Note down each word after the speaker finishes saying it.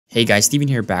Hey guys, Steven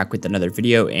here back with another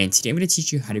video, and today I'm going to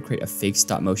teach you how to create a fake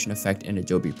stop motion effect in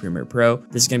Adobe Premiere Pro.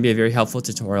 This is going to be a very helpful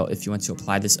tutorial if you want to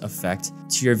apply this effect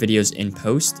to your videos in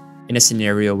post in a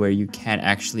scenario where you can't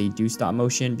actually do stop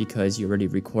motion because you already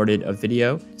recorded a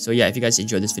video. So yeah, if you guys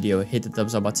enjoyed this video, hit the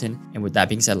thumbs up button, and with that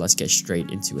being said, let's get straight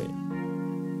into it.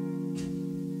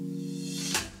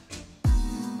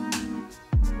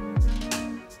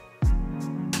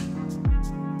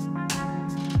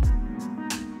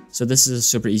 So this is a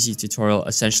super easy tutorial.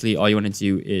 Essentially, all you want to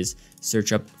do is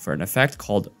search up for an effect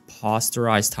called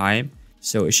posterize time.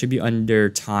 So it should be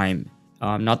under time,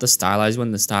 not the stylized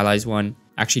one. The stylized one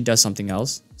actually does something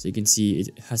else. So you can see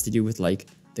it has to do with like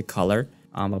the color.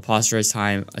 But posterize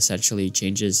time essentially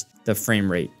changes the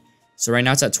frame rate. So right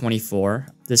now it's at 24.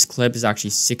 This clip is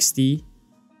actually 60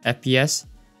 FPS.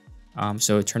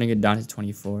 So turning it down to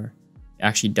 24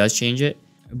 actually does change it.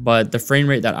 But the frame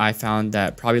rate that I found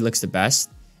that probably looks the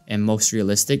best and most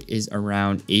realistic is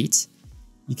around 8.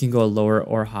 You can go lower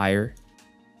or higher.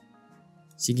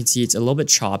 So you can see it's a little bit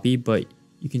choppy, but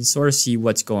you can sort of see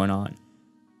what's going on.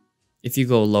 If you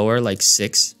go lower, like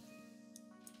 6,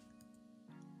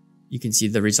 you can see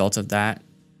the result of that.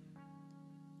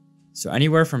 So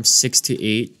anywhere from 6 to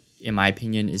 8, in my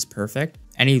opinion, is perfect.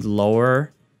 Any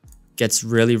lower gets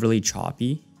really, really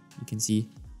choppy. You can see.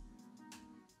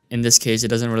 In this case, it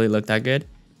doesn't really look that good.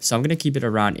 So I'm going to keep it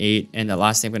around 8, and the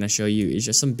last thing I'm going to show you is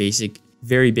just some basic,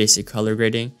 very basic color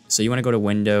grading. So you want to go to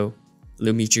Window,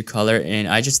 Lumetri Color, and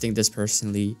I just think this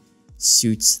personally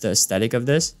suits the aesthetic of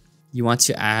this. You want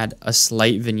to add a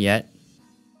slight vignette,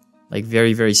 like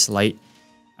very, very slight,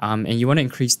 and you want to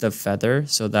increase the feather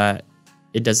so that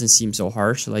it doesn't seem so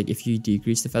harsh. Like if you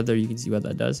decrease the feather, you can see what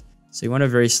that does. So you want a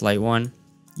very slight one.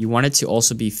 You want it to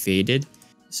also be faded,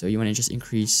 so you want to just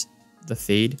increase the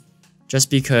fade. Just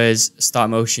because stop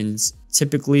motions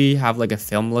typically have like a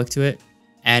film look to it.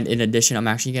 And in addition, I'm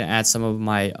actually going to add some of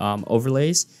my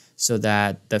overlays so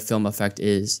that the film effect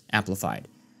is amplified.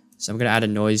 So I'm going to add a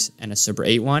noise and a Super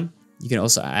 8 one. You can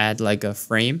also add like a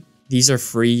frame. These are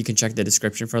free. You can check the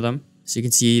description for them. So you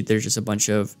can see there's just a bunch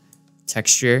of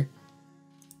texture.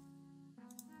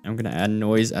 I'm going to add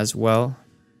noise as well.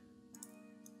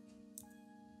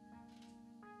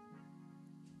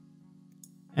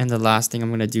 And the last thing I'm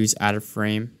going to do is add a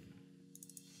frame.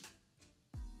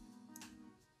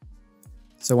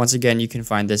 So once again, you can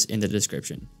find this in the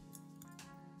description.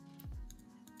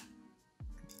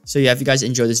 So yeah, if you guys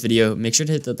enjoyed this video, make sure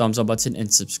to hit the thumbs up button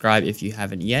and subscribe if you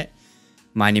haven't yet.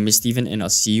 My name is Steven, and I'll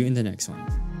see you in the next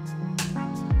one.